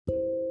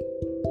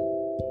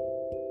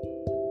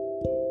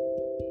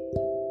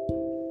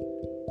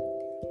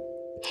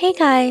Hey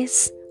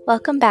guys,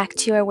 welcome back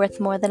to You Are Worth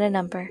More Than a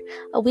Number,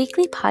 a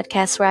weekly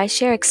podcast where I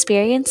share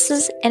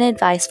experiences and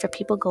advice for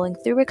people going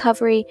through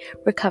recovery,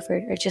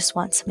 recovered, or just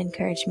want some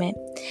encouragement.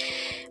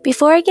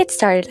 Before I get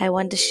started, I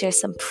wanted to share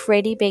some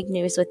pretty big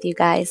news with you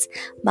guys.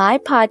 My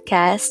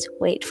podcast,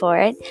 wait for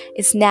it,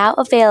 is now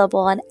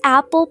available on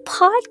Apple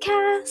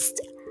Podcast.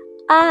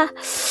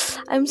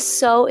 I'm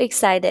so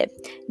excited.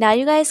 Now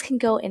you guys can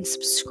go and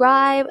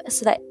subscribe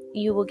so that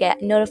you will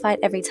get notified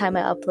every time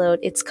I upload.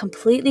 It's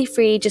completely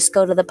free. Just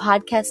go to the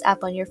podcast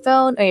app on your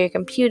phone or your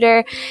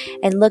computer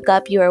and look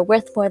up You Are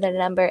Worth More Than a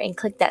Number and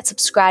click that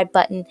subscribe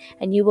button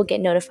and you will get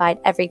notified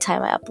every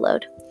time I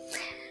upload.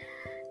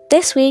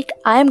 This week,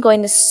 I'm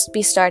going to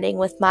be starting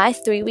with my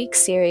 3-week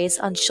series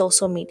on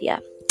social media.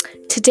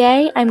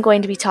 Today, I'm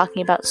going to be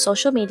talking about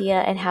social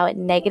media and how it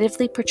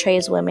negatively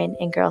portrays women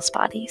and girls'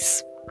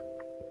 bodies.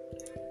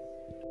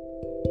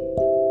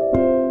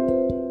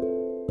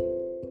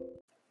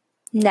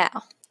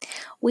 Now,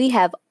 we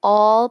have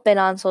all been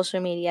on social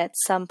media at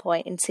some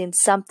point and seen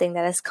something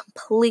that has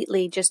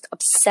completely just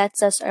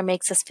upsets us or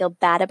makes us feel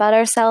bad about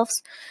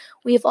ourselves.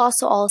 We have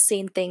also all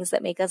seen things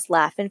that make us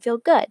laugh and feel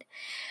good.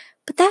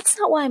 But that's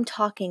not what I'm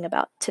talking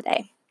about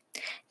today.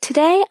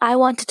 Today, I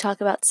want to talk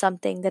about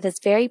something that is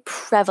very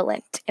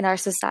prevalent in our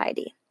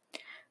society.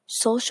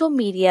 Social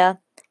media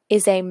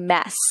is a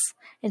mess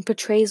and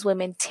portrays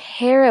women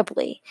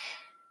terribly.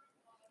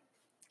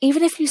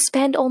 Even if you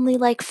spend only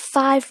like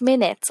 5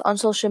 minutes on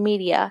social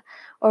media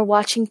or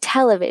watching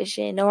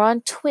television or on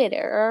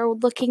Twitter or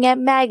looking at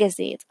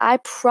magazines, I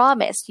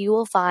promise you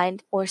will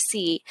find or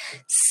see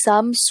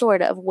some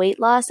sort of weight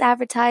loss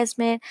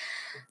advertisement,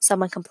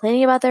 someone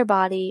complaining about their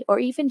body, or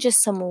even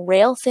just some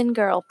rail thin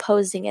girl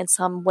posing in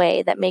some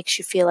way that makes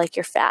you feel like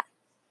you're fat.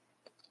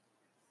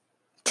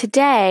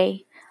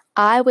 Today,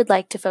 I would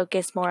like to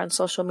focus more on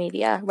social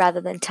media rather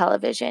than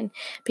television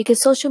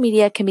because social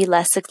media can be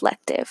less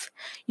selective.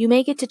 You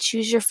may get to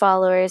choose your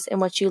followers and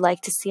what you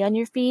like to see on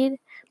your feed,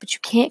 but you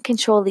can't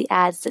control the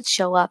ads that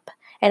show up.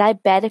 And I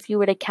bet if you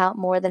were to count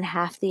more than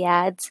half the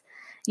ads,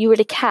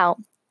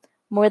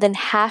 more than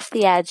half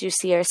the ads you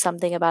see are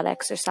something about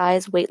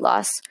exercise, weight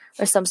loss,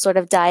 or some sort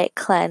of diet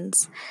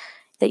cleanse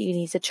that you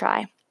need to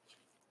try.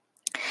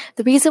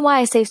 The reason why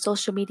I say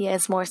social media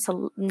is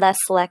less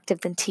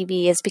selective than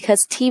TV is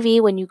because TV,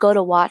 when you go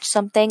to watch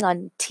something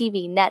on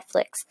TV,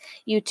 Netflix,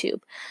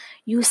 YouTube,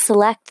 you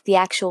select the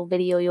actual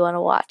video you want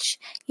to watch.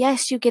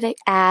 Yes, you get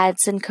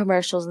ads and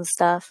commercials and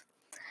stuff,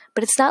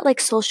 but it's not like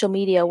social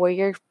media where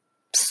you're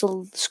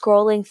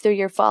scrolling through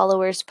your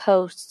followers'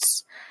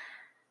 posts,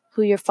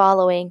 who you're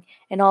following,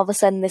 and all of a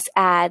sudden this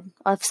ad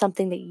of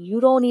something that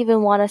you don't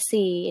even want to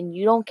see and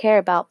you don't care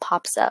about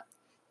pops up.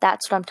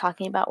 That's what I'm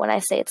talking about when I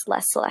say it's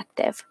less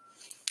selective.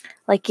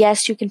 Like,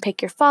 yes, you can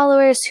pick your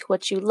followers,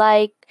 what you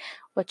like,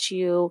 what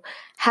you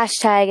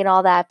hashtag and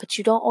all that, but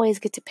you don't always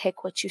get to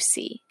pick what you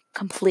see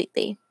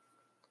completely.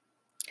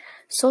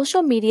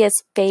 Social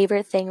media's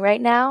favorite thing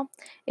right now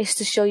is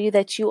to show you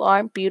that you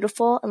aren't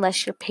beautiful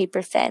unless you're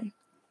paper thin.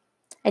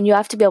 And you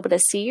have to be able to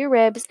see your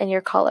ribs and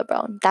your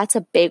collarbone. That's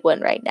a big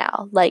one right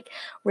now. Like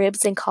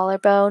ribs and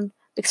collarbone,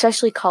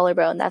 especially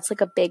collarbone. That's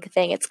like a big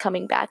thing. It's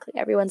coming back. Like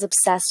everyone's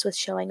obsessed with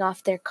showing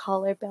off their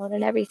collarbone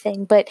and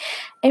everything. But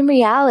in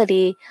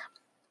reality,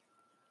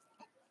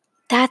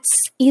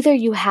 that's either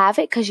you have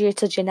it because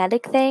it's a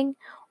genetic thing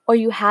or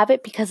you have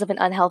it because of an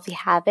unhealthy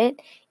habit.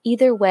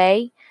 Either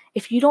way,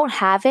 if you don't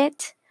have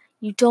it,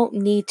 you don't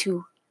need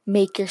to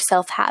make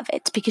yourself have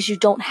it because you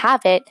don't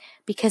have it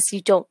because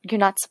you're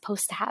not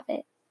supposed to have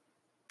it.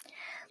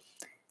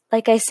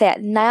 Like I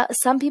said, now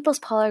some people's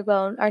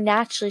collarbone are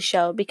naturally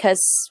shown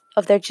because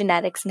of their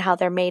genetics and how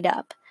they're made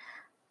up.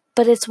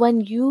 But it's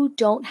when you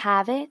don't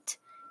have it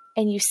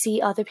and you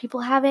see other people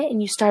have it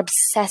and you start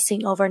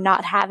obsessing over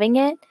not having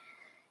it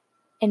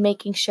and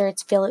making sure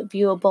it's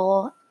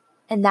viewable,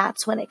 and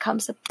that's when it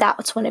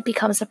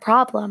becomes a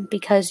problem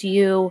because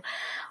you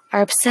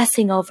are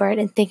obsessing over it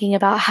and thinking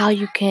about how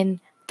you can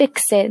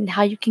fix it and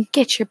how you can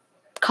get your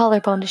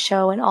collarbone to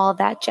show and all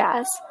that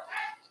jazz.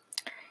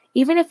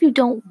 Even if you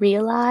don't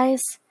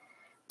realize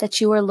that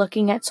you are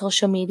looking at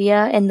social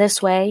media in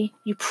this way,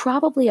 you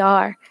probably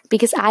are,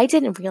 because I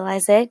didn't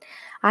realize it.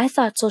 I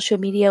thought social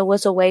media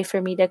was a way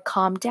for me to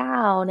calm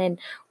down and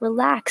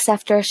relax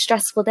after a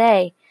stressful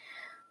day.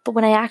 But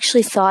when I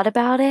actually thought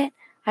about it,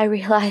 I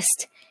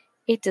realized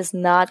it does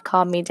not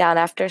calm me down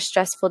after a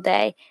stressful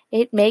day.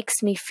 It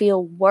makes me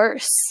feel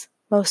worse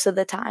most of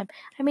the time.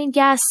 I mean,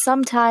 yes,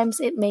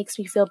 sometimes it makes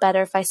me feel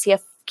better if I see a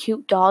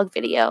cute dog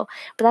video,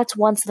 but that's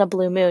once in a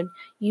blue moon.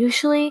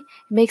 Usually, it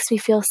makes me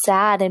feel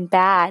sad and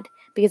bad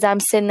because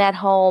I'm sitting at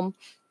home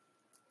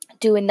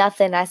doing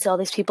nothing. I see all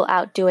these people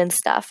out doing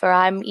stuff, or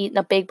I'm eating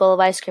a big bowl of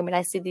ice cream and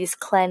I see these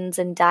cleanse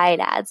and diet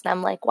ads, and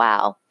I'm like,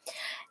 wow,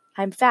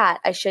 I'm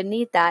fat. I shouldn't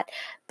eat that.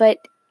 But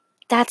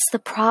that's the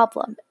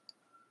problem,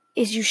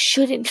 is you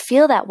shouldn't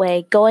feel that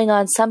way going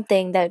on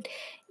something that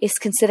is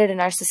considered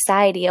in our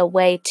society a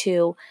way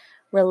to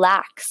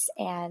relax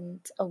and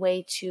a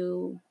way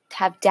to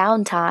have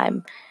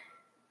downtime.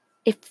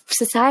 if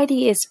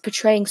society is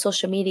portraying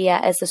social media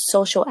as a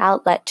social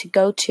outlet to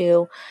go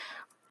to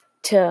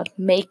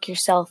make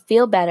yourself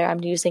feel better,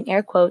 I'm using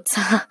air quotes,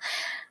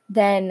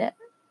 then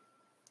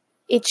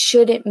it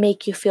shouldn't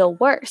make you feel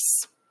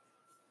worse.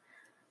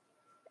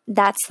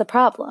 That's the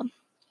problem.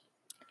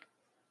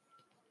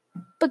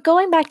 But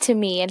going back to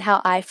me and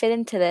how I fit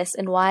into this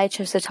and why I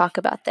chose to talk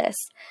about this.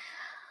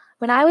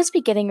 When I was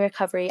beginning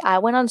recovery, I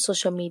went on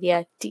social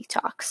media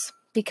detox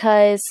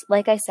because,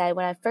 like I said,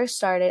 when I first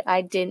started,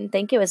 I didn't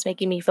think it was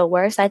making me feel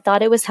worse. I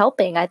thought it was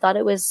helping. I thought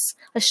it was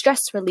a stress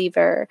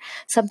reliever,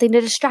 something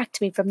to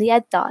distract me from the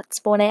ed thoughts.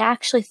 But when I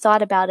actually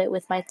thought about it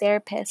with my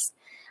therapist,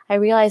 I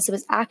realized it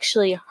was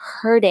actually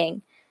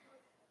hurting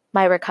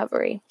my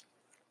recovery.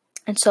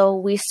 And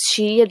so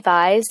she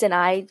advised and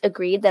I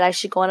agreed that I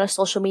should go on a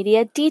social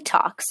media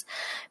detox.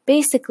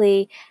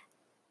 Basically,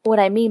 what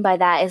I mean by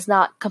that is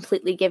not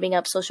completely giving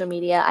up social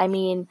media. I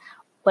mean,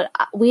 what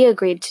we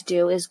agreed to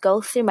do is go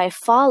through my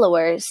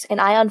followers,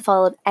 and I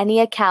unfollowed any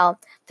account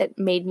that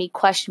made me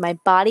question my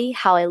body,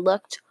 how I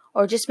looked,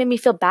 or just made me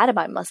feel bad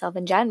about myself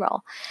in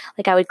general.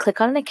 Like, I would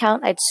click on an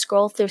account, I'd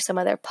scroll through some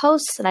of their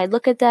posts, and I'd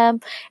look at them,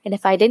 and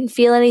if I didn't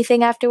feel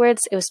anything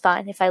afterwards, it was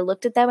fine. If I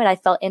looked at them and I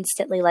felt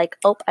instantly like,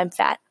 oh, I'm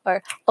fat,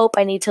 or oh,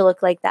 I need to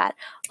look like that,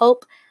 oh,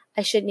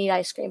 I shouldn't eat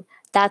ice cream,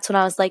 that's when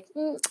I was like,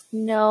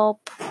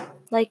 nope.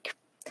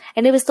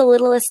 And it was the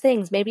littlest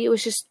things. Maybe it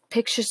was just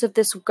pictures of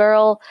this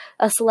girl,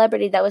 a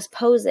celebrity that was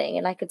posing,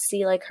 and I could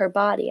see like her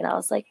body, and I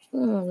was like, it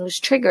was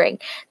triggering.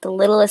 The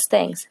littlest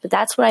things. But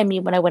that's what I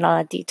mean when I went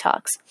on a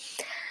detox.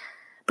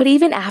 But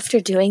even after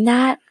doing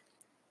that,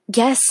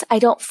 yes, I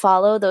don't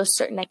follow those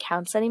certain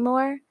accounts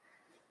anymore.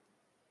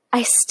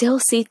 I still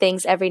see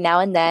things every now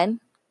and then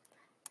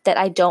that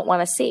I don't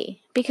want to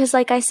see. Because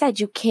like I said,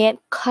 you can't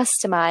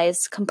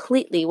customize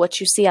completely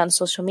what you see on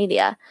social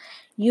media.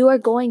 You are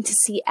going to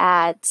see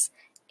ads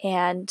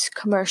and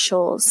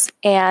commercials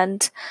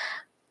and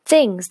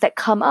things that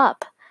come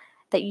up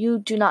that you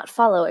do not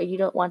follow or you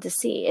don't want to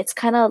see. It's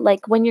kind of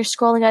like when you're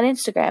scrolling on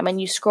Instagram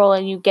and you scroll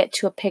and you get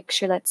to a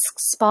picture that's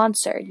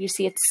sponsored. You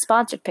see it's a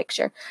sponsored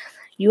picture.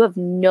 You have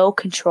no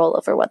control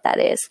over what that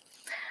is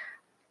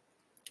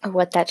or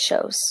what that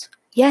shows.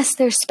 Yes,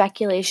 there's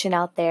speculation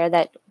out there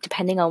that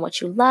depending on what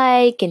you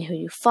like and who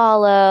you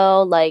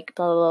follow, like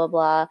blah, blah, blah,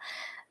 blah,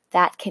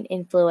 that can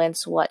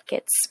influence what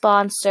gets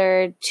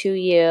sponsored to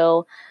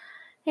you.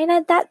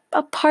 And that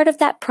a part of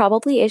that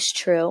probably is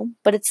true,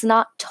 but it's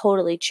not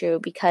totally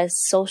true because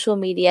social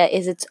media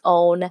is its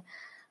own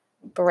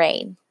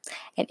brain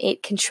and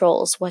it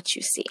controls what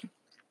you see.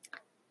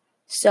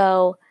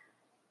 So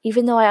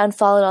even though I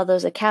unfollowed all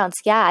those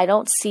accounts, yeah, I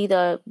don't see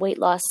the weight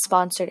loss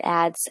sponsored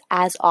ads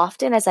as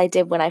often as I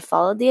did when I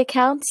followed the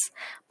accounts,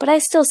 but I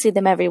still see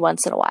them every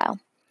once in a while,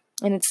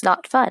 and it's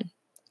not fun.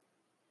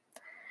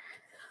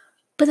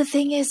 But the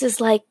thing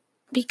is like,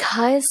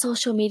 because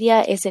social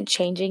media isn't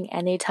changing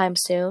anytime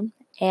soon,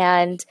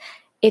 and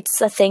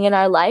it's a thing in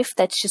our life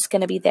that's just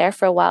going to be there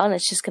for a while, and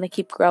it's just going to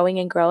keep growing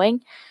and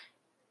growing,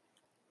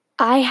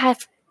 I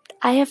have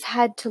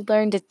had to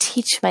learn to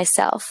teach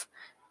myself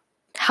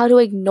how to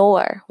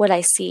ignore what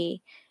I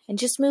see and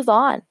just move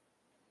on.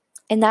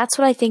 And that's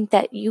what I think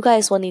that you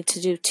guys will need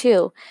to do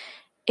too,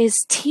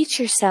 is teach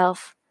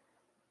yourself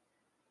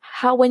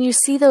how, when you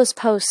see those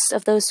posts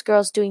of those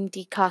girls doing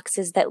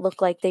detoxes that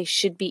look like they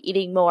should be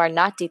eating more and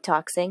not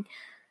detoxing,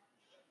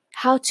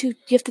 you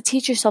have to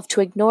teach yourself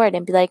to ignore it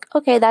and be like,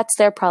 okay, that's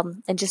their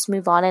problem, and just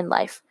move on in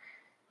life.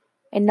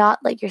 And not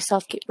let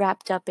yourself get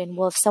wrapped up in,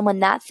 well, if someone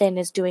that thin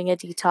is doing a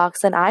detox,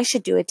 then I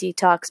should do a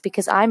detox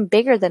because I'm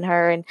bigger than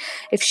her. And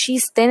if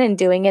she's thin and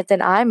doing it,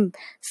 then I'm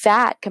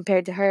fat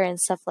compared to her and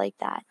stuff like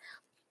that.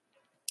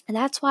 And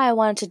that's why I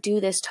wanted to do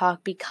this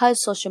talk,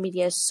 because social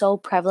media is so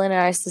prevalent in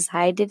our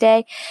society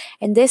today.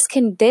 And this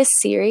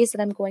series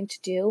that I'm going to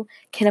do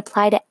can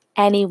apply to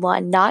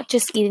anyone, not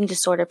just eating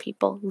disorder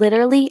people,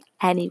 literally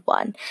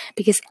anyone,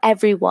 because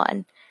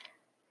everyone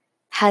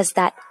has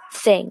that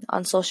thing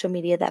on social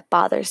media that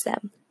bothers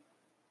them.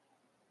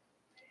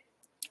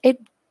 It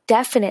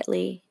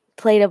definitely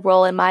played a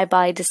role in my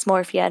body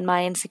dysmorphia and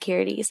my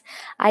insecurities.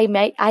 I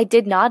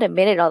did not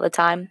admit it all the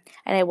time,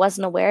 and I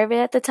wasn't aware of it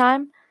at the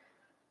time,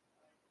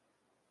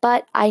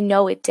 but I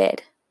know it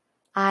did.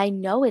 I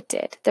know it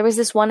did. There was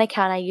this one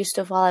account I used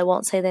to follow, I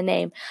won't say the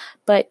name,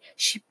 but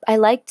I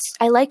like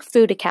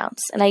food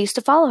accounts, and I used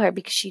to follow her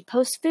because she'd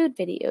post food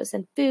videos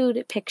and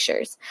food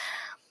pictures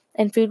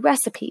and food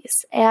recipes,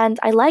 and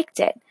I liked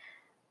it.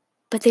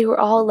 But they were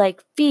all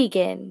like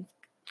vegan,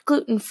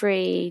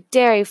 gluten-free,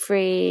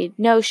 dairy-free,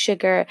 no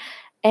sugar.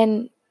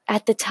 And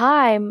at the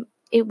time,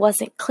 it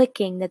wasn't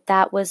clicking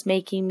that was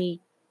making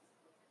me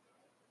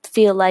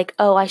feel like,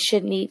 oh, I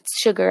shouldn't eat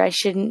sugar. I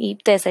shouldn't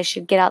eat this. I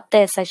should get out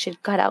this. I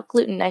should cut out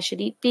gluten. I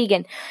should eat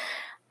vegan.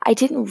 I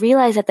didn't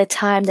realize at the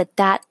time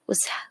that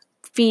was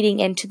feeding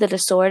into the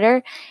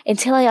disorder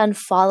until I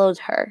unfollowed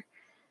her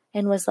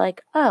and was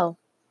like, oh,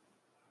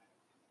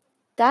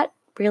 that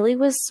really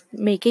was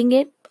making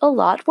it a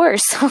lot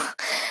worse.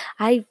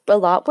 A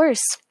lot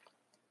worse.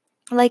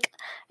 But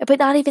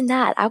not even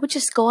that. I would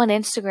just go on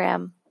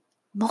Instagram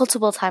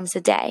multiple times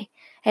a day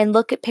and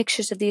look at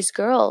pictures of these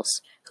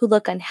girls who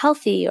look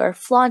unhealthy or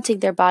flaunting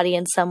their body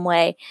in some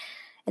way.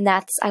 And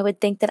I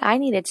would think that I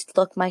needed to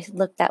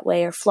look that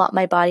way or flaunt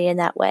my body in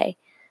that way.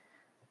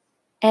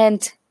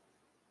 And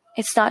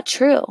it's not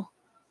true.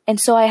 And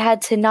so I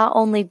had to not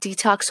only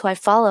detox who I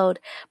followed,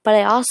 but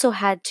I also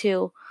had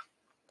to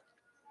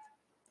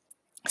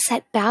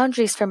set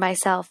boundaries for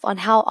myself on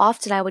how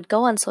often I would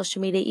go on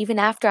social media, even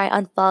after I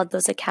unfollowed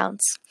those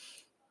accounts.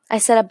 I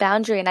set a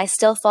boundary, and I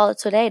still follow it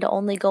today, to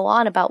only go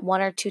on about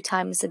 1 or 2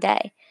 times a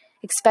day,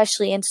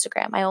 especially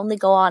Instagram. I only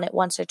go on it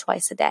once or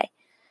twice a day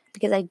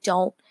because I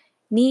don't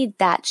need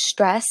that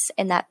stress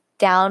and that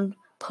down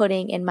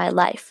putting in my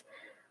life.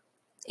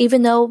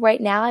 Even though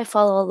right now I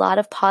follow a lot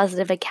of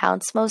positive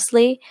accounts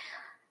mostly,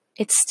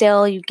 it's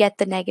still, you get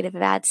the negative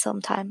ads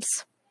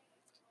sometimes.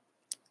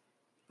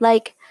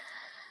 Like,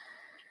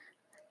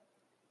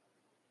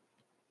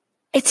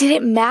 it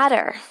didn't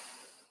matter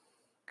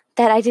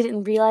that I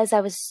didn't realize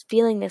I was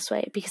feeling this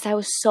way because I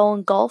was so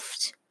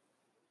engulfed.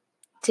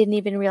 Didn't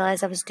even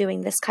realize I was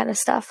doing this kind of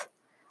stuff.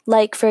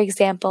 Like, for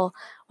example,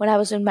 when I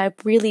was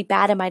really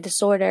bad in my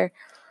disorder,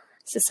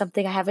 this is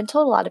something I haven't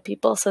told a lot of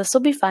people, so this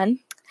will be fun.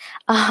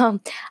 I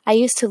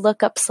used to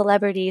look up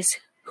celebrities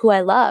who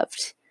I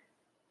loved.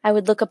 I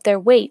would look up their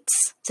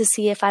weights to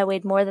see if I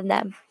weighed more than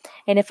them.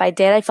 And if I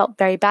did, I felt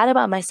very bad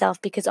about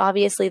myself because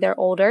obviously they're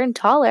older and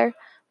taller,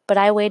 but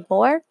I weighed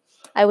more.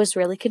 I was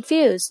really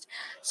confused.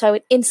 So I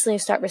would instantly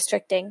start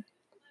restricting.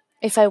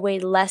 If I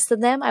weighed less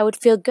than them, I would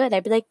feel good.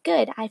 I'd be like,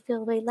 good, I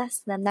feel way less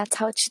than them. That's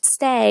how it should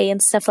stay,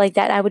 and stuff like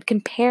that. I would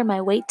compare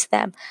my weight to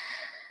them.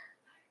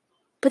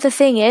 But the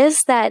thing is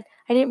that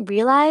I didn't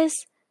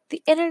realize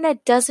the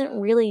internet doesn't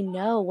really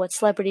know what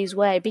celebrities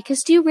weigh.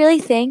 Because do you really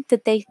think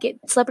that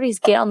celebrities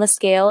get on the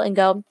scale and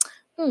go,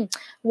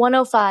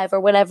 105 or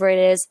whatever it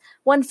is,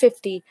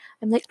 150.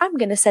 I'm like, I'm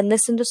going to send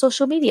this into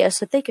social media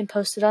so that they can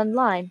post it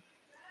online.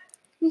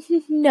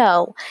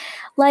 No.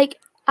 Like,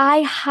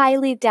 I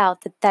highly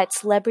doubt that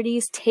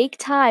celebrities take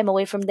time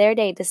away from their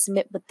day to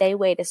submit what they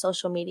weigh to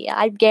social media.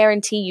 I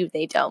guarantee you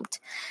they don't.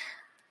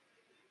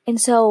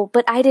 And so,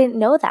 but I didn't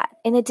know that.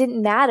 And it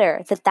didn't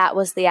matter that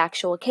was the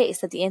actual case,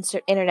 that the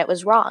internet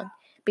was wrong.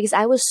 Because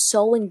I was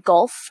so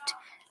engulfed,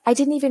 I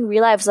didn't even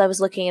realize I was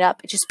looking it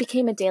up. It just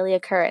became a daily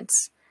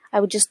occurrence. I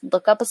would just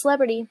look up a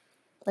celebrity.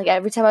 Like,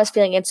 every time I was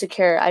feeling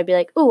insecure, I'd be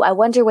like, ooh, I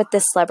wonder what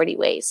this celebrity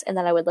weighs. And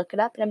then I would look it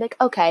up and I'd be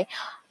like, okay,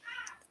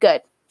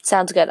 good.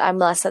 Sounds good. I'm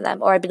less than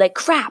them. Or I'd be like,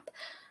 crap,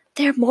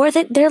 they're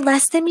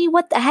less than me.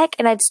 What the heck?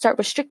 And I'd start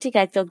restricting.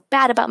 I'd feel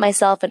bad about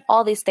myself, and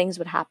all these things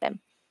would happen.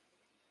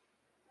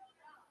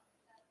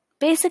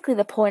 Basically,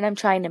 the point I'm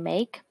trying to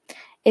make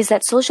is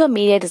that social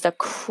media does a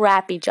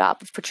crappy job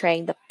of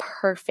portraying the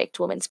perfect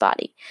woman's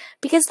body,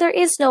 because there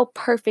is no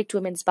perfect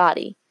woman's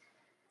body.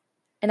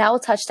 And I'm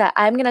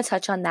going to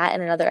touch on that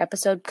in another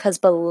episode, because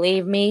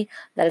believe me,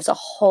 that is a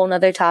whole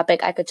nother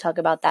topic. I could talk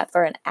about that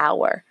for an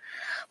hour.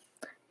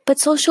 But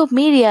social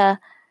media,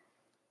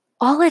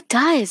 all it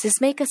does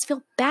is make us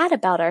feel bad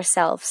about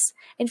ourselves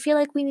and feel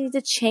like we need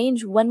to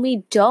change when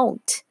we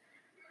don't.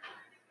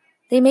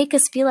 They make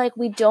us feel like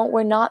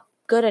we're not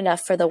good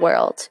enough for the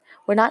world.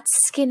 We're not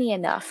skinny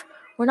enough.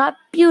 We're not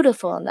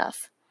beautiful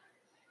enough.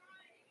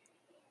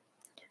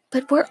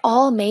 But we're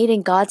all made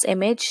in God's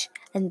image,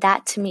 and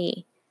that to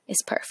me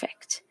is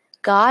perfect.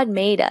 God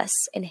made us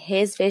in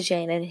His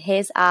vision and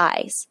His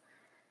eyes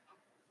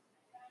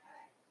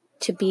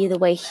to be the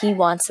way He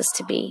wants us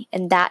to be.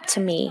 And that to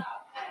me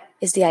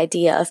is the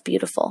idea of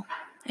beautiful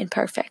and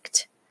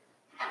perfect.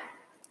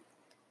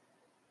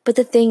 But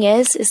the thing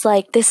is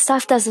like, this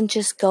stuff doesn't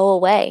just go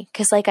away.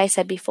 Because like I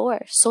said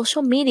before,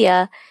 social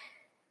media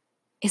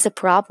is a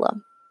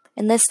problem.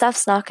 And this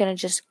stuff's not going to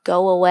just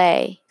go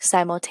away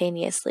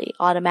simultaneously,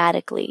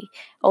 automatically,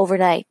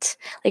 overnight.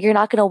 Like, you're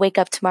not going to wake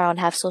up tomorrow and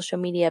have social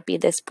media be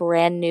this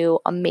brand new,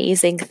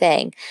 amazing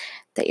thing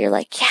that you're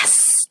like,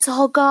 yes, it's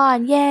all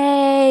gone.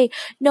 Yay.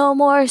 No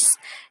more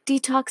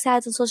detox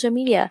ads on social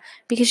media.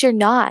 Because you're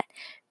not.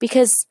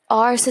 Because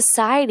our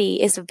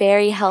society is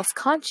very health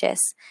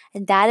conscious.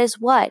 And that is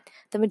what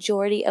the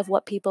majority of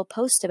what people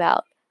post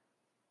about.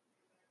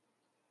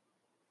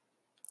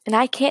 And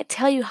I can't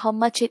tell you how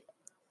much it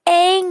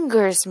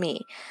angers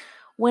me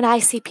when I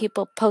see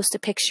people post a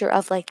picture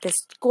of like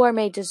this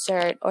gourmet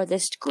dessert or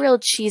this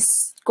grilled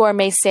cheese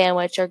gourmet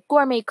sandwich or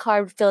gourmet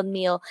carb-filled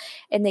meal,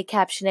 and they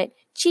caption it,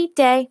 cheat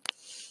day.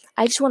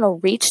 I just want to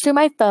reach through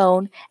my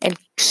phone and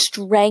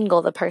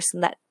strangle the person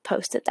that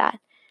posted that,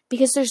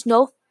 because there's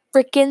no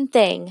freaking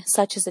thing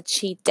such as a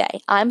cheat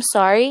day. I'm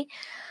sorry,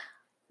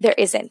 there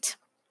isn't.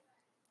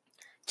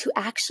 To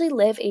actually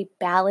live a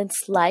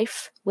balanced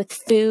life with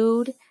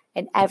food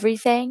and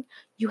everything,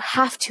 you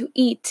have to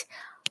eat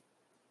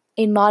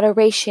in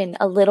moderation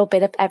a little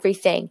bit of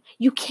everything.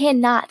 You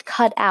cannot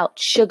cut out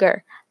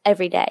sugar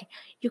every day.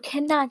 You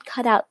cannot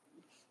cut out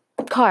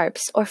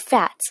carbs or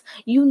fats.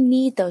 You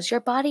need those.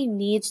 Your body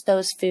needs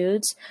those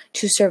foods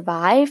to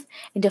survive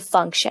and to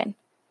function.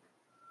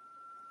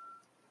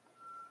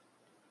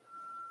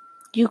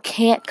 You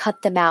can't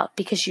cut them out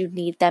because you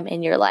need them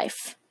in your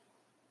life.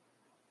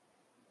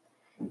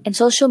 And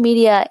social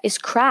media is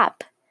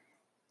crap.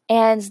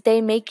 And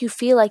they make you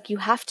feel like you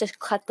have to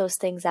cut those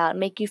things out,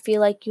 make you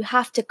feel like you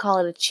have to call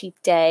it a cheat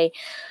day.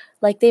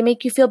 Like they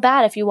make you feel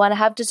bad if you want to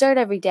have dessert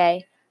every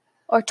day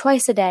or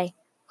twice a day.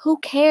 Who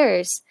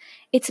cares?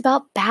 It's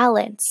about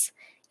balance.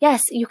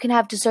 Yes, you can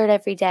have dessert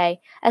every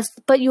day,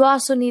 but you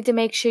also need to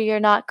make sure you're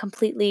not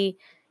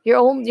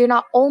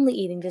only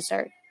eating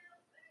dessert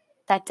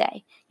that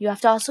day. You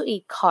have to also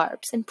eat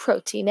carbs and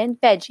protein and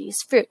veggies,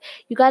 fruit.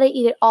 You got to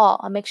eat it all,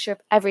 a mixture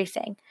of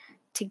everything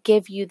to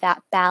give you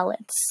that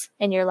balance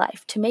in your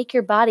life, to make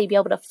your body be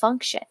able to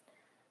function.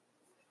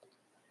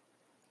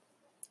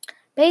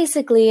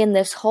 Basically, in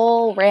this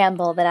whole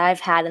ramble that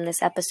I've had in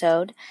this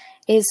episode,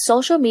 is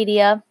social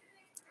media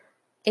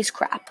is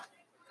crap.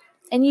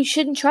 And you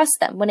shouldn't trust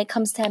them when it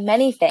comes to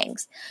many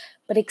things,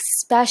 but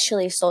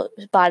especially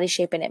body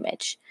shape and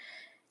image.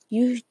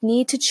 You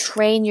need to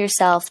train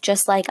yourself,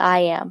 just like I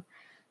am,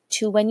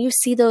 to when you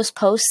see those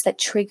posts that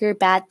trigger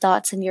bad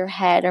thoughts in your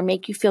head or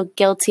make you feel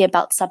guilty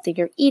about something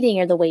you're eating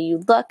or the way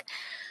you look,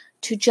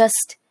 to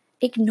just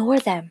ignore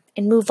them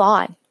and move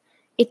on.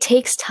 It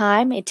takes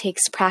time, it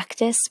takes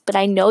practice, but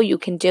I know you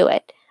can do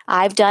it.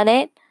 I've done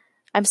it.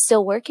 I'm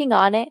still working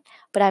on it,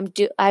 but I'm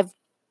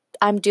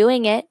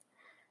doing it,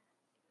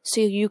 so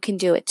you can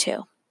do it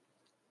too.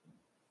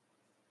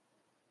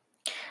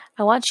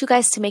 I want you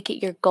guys to make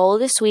it your goal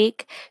this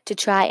week to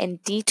try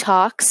and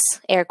detox,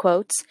 air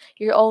quotes,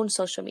 your own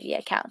social media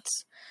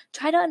accounts.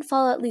 Try to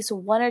unfollow at least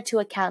one or two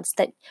accounts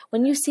that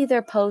when you see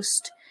their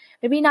post,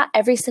 maybe not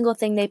every single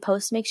thing they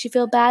post makes you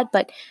feel bad,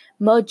 but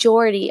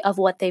majority of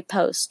what they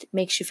post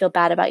makes you feel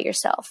bad about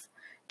yourself.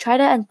 Try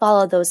to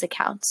unfollow those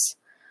accounts.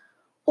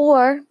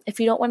 Or if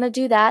you don't want to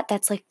do that,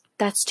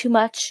 that's too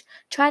much.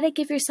 Try to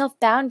give yourself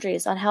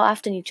boundaries on how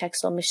often you check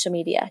social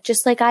media,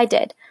 just like I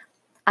did.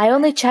 I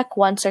only check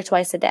once or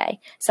twice a day.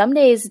 Some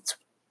days it's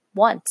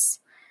once.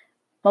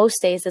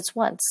 Most days it's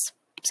once.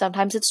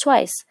 Sometimes it's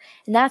twice.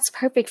 And that's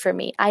perfect for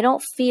me. I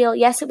don't feel,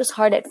 yes, it was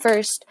hard at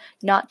first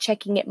not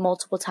checking it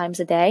multiple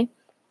times a day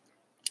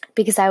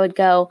because I would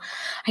go,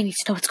 I need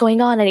to know what's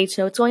going on. I need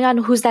to know what's going on.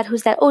 Who's that?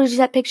 Oh, did you see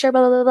that picture?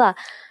 Blah, blah, blah,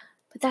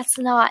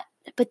 blah.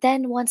 But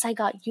then once I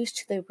got used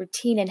to the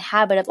routine and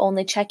habit of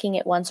only checking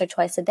it once or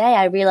twice a day,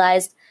 I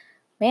realized,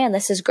 man,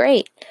 this is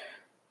great.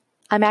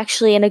 I'm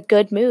actually in a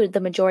good mood the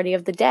majority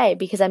of the day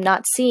because I'm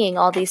not seeing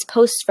all these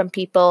posts from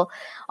people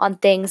on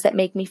things that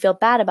make me feel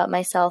bad about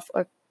myself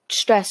or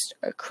stressed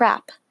or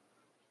crap.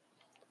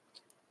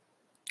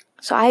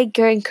 So I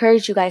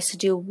encourage you guys to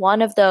do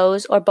one of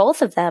those or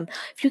both of them.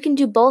 If you can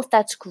do both,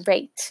 that's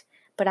great.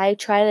 But I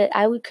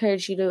would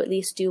encourage you to at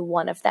least do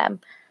one of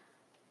them.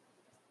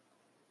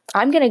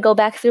 I'm going to go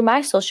back through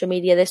my social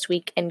media this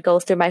week and go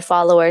through my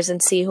followers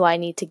and see who I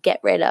need to get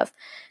rid of.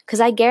 Because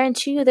I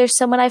guarantee you there's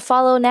someone I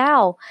follow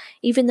now.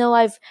 Even though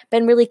I've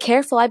been really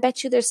careful, I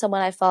bet you there's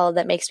someone I follow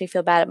that makes me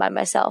feel bad about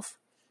myself.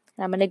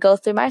 And I'm going to go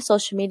through my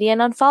social media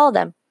and unfollow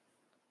them.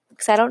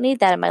 Because I don't need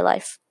that in my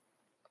life.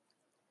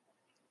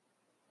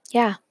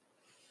 Yeah.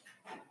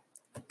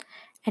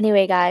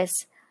 Anyway,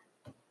 guys.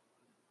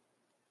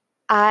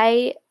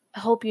 I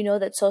hope you know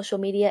that social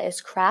media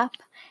is crap.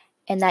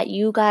 And that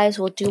you guys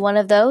will do one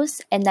of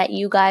those. And that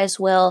you guys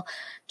will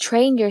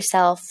begin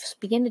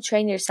to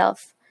train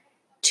yourself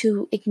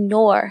to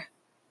ignore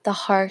the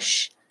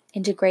harsh,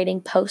 degrading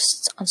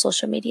posts on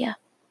social media.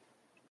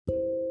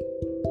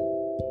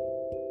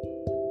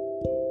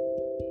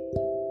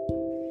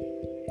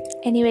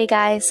 Anyway,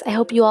 guys, I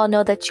hope you all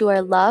know that you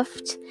are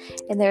loved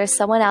and there is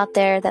someone out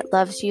there that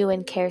loves you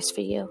and cares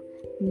for you.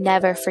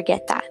 Never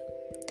forget that.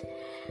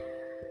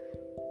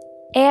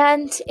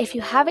 And if you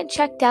haven't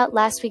checked out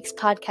last week's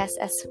podcast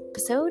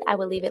episode, I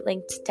will leave it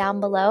linked down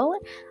below.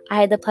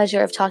 I had the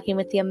pleasure of talking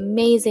with the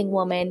amazing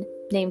woman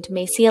named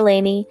Macy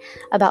Elaney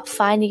about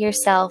finding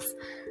yourself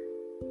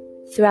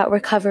throughout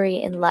recovery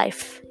in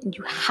life. And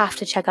you have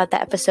to check out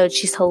that episode.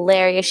 She's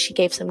hilarious. She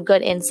gave some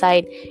good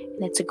insight,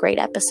 and it's a great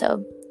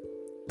episode.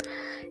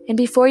 And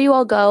before you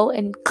all go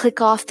and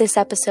click off this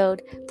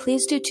episode,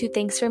 please do two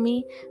things for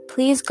me.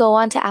 Please go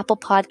on to Apple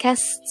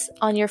Podcasts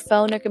on your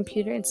phone or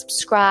computer and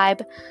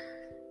subscribe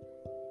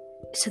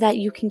so that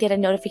you can get a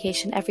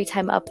notification every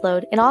time I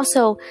upload. And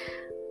also,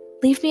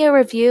 leave me a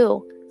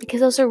review because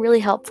those are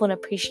really helpful and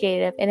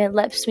appreciative. And it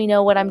lets me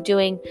know what I'm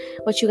doing,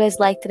 what you guys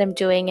like that I'm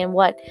doing, and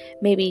what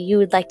maybe you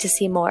would like to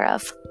see more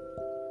of.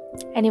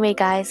 Anyway,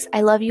 guys,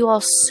 I love you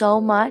all so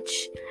much.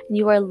 And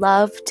you are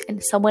loved,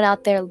 and someone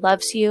out there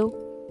loves you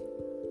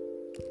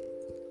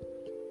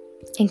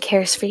and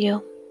cares for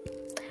you.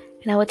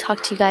 And I will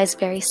talk to you guys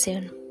very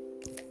soon.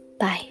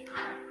 Bye.